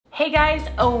Hey guys,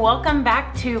 welcome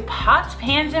back to Pots,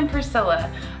 Pans, and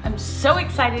Priscilla. I'm so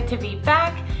excited to be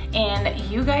back, and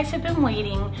you guys have been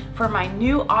waiting for my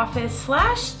new office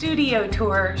 / studio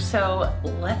tour, so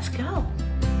let's go.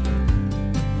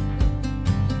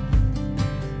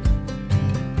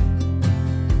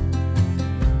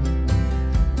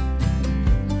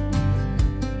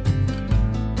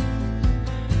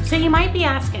 So you might be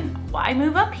asking, why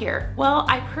move up here? Well,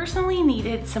 I personally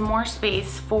needed some more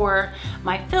space for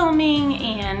my filming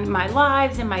and my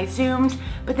lives and my Zooms,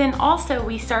 but then also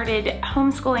we started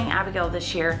homeschooling Abigail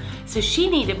this year, so she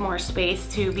needed more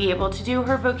space to be able to do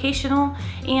her vocational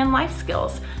and life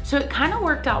skills. So it kind of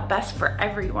worked out best for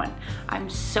everyone. I'm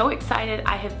so excited.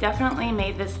 I have definitely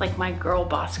made this like my girl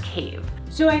boss cave.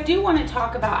 So I do want to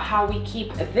talk about how we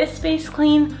keep this space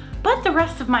clean, but the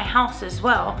rest of my house as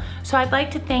well. So I'd like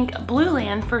to thank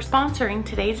Blueland for sponsoring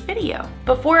today's video.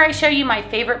 Before I show you my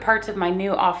favorite parts of my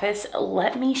new office,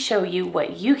 let me show you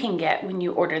what you can get when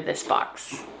you order this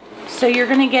box. So you're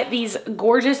gonna get these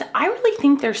gorgeous, I really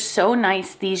think they're so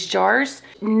nice, these jars.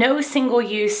 No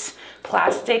single-use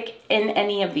plastic in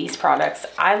any of these products.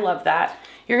 I love that.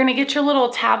 You're gonna get your little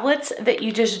tablets that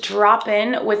you just drop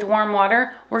in with warm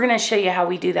water. We're gonna show you how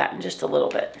we do that in just a little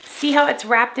bit. See how it's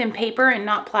wrapped in paper and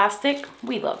not plastic?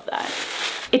 We love that.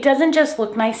 It doesn't just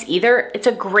look nice either, it's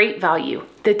a great value.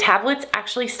 The tablets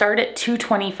actually start at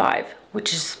 $2.25,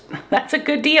 which is, that's a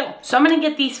good deal. So I'm gonna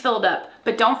get these filled up,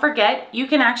 but don't forget, you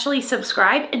can actually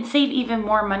subscribe and save even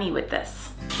more money with this.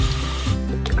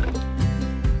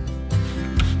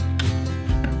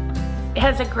 It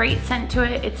has a great scent to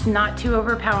it. It's not too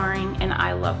overpowering, and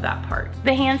I love that part.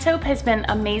 The hand soap has been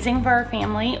amazing for our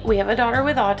family. We have a daughter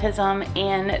with autism,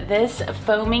 and this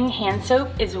foaming hand soap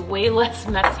is way less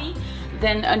messy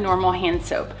than a normal hand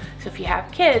soap. So if you have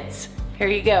kids, here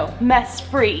you go.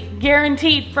 Mess-free,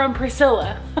 guaranteed from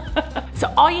Priscilla.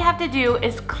 So all you have to do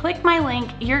is click my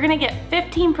link. You're gonna get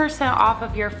 15% off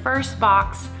of your first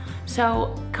box.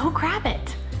 So go grab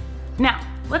it. Now,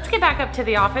 let's get back up to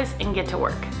the office and get to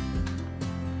work.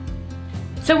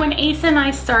 So when Asa and I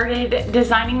started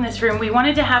designing this room, we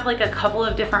wanted to have like a couple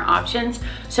of different options.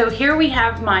 So here we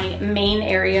have my main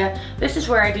area. This is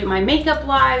where I do my makeup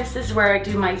lives. This is where I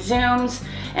do my Zooms.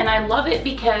 And I love it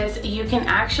because you can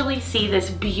actually see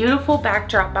this beautiful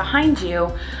backdrop behind you.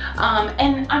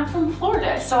 And I'm from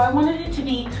Florida, so I wanted it to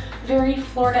be very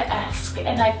Florida-esque.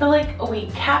 And I feel like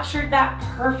we captured that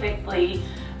perfectly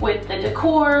with the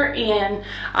decor, and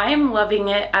I am loving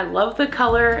it. I love the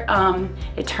color.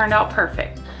 It turned out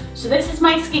perfect. So this is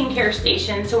my skincare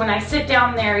station. So when I sit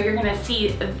down there, you're gonna see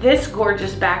this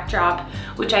gorgeous backdrop,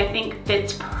 which I think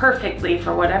fits perfectly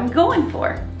for what I'm going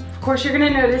for. Of course, you're gonna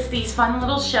notice these fun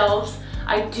little shelves.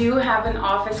 I do have an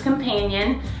office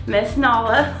companion, Miss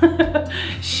Nala.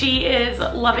 She is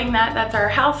loving that. That's our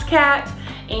house cat.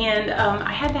 And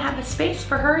I had to have a space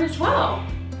for her as well.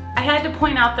 I had to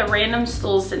point out the random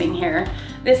stool sitting here.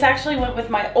 This actually went with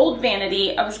my old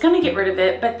vanity. I was gonna get rid of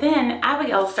it, but then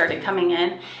Abigail started coming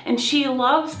in, and she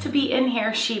loves to be in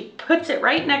here. She puts it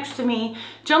right next to me,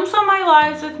 jumps on my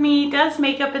lives with me, does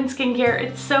makeup and skincare.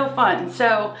 It's so fun.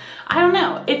 So I don't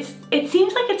know, it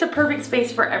seems like it's a perfect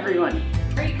space for everyone.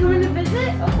 Are you coming to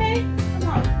visit? Okay, come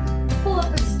on, pull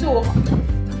up a stool.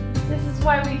 This is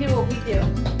why we do what we do.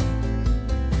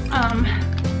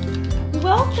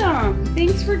 Welcome.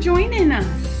 Thanks for joining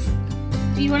us.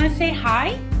 Do you want to say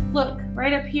hi? Look,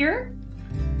 right up here.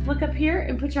 Look up here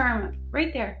and put your arm up.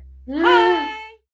 Right there. Hi.